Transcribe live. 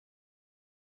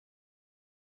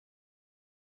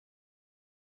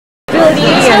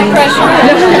any pressure.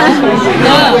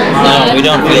 No, we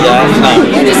don't feel that. No.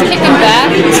 We're just kicking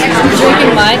back,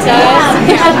 drinking Mai Tais.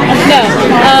 No.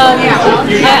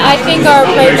 I think our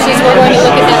approach is we're going to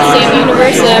look at that same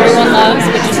universe that everyone loves,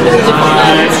 but just through different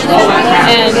lens,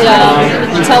 and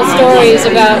tell stories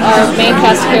about our main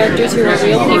cast characters who are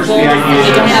real people.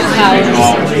 They don't have powers.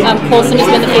 Coulson has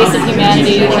been the face of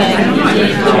humanity in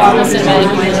the Marvel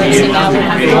Cinematic Universe, and now we're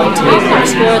going to be able to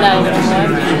explore that a little more.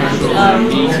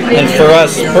 And for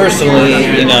us personally,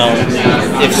 you know,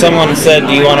 if someone said,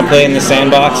 "Do you want to play in the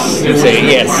sandbox?" we'd say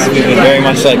yes. We would very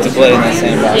much like to play in the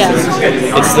sandbox. Yeah.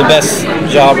 It's the best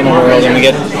job in the world, and we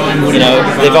get, you know,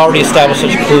 they've already established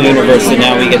such a cool universe that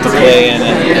now we get to play in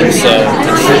it, and so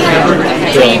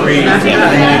it's brilliant.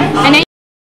 Yeah.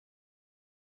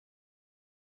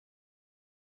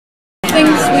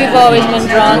 Things we've always been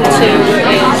drawn to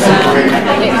is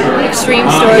extreme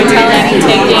storytelling,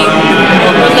 taking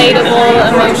relatable,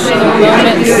 emotional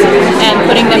moments and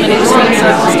putting them in extreme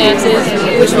circumstances,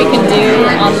 which we can do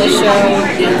on the show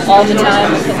all the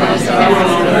time because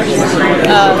it is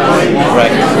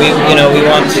right. We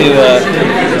want to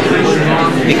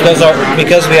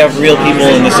because we have real people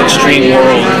in this extreme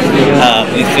world.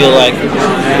 We feel like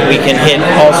we can hit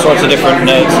all sorts of different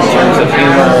notes in terms of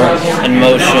humor and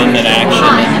motion and action,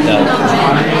 and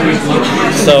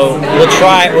so we'll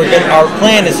try. Our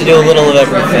plan is to do a little of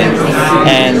everything,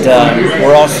 and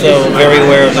we're also very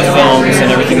aware of the films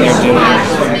and everything they're doing.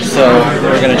 So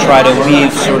we're going to try to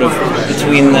weave sort of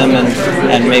between them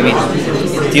and maybe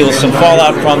deal with some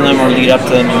fallout from them or lead up to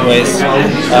them in ways.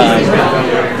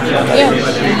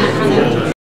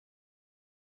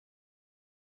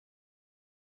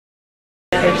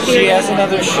 She has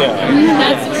another show.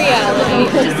 That's reality.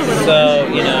 So,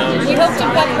 you know. We hope to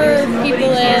pepper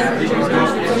people in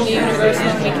from the universe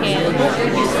when we can.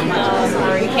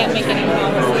 We can't make any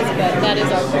promises, but that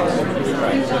is our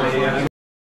goal.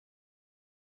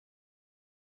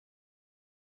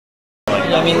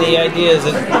 I mean, the idea is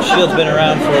that S.H.I.E.L.D's been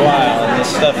around for a while, and this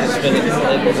stuff has been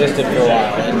existed for a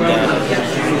while,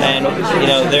 and you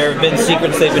know, there have been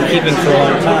secrets they've been keeping for a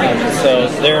long time.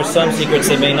 So there are some secrets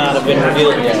that may not have been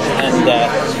revealed yet, and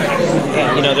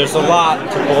you know, there's a lot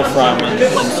to pull from, and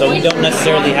so we don't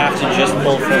necessarily have to just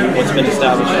pull from what's been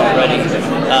established already.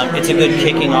 It's a good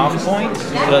kicking off point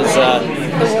because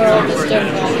the world is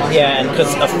different. Yeah, and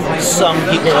because some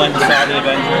people went and saw the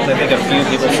Avengers, I think a few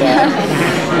people saw it.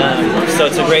 So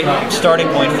it's a great starting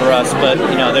point for us, but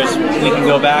you know, we can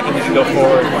go back and we can go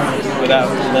forward without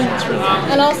limits, really.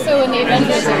 And also in the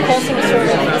Avengers, Coulson was sort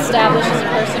of established as a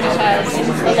person who has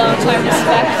a long-time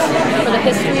respect for the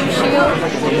history of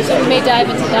S.H.I.E.L.D. So we may dive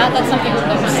into that. That's something we've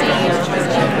never seen.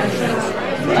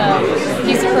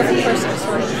 He's the perfect person to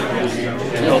sort of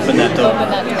open that door.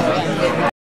 Yeah.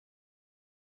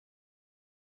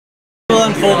 We'll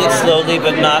unfold it slowly,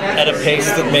 but not at a pace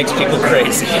that makes people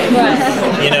crazy.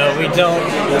 Right. You know, we don't.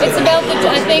 It's about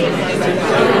I think,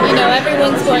 you know,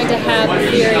 everyone's going to have a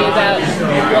theory about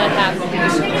what happened.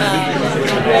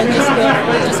 We're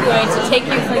just going to take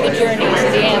you through the journey to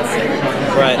the answer.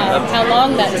 Right. How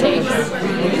long that takes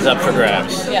is up for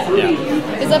grabs. Yeah.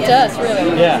 It's up to us,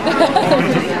 really. Yeah.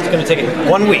 It's going to take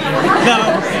 1 week.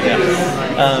 No. Yeah.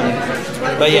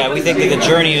 But yeah, we think that the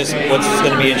journey is what's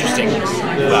going to be interesting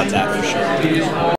about that for sure.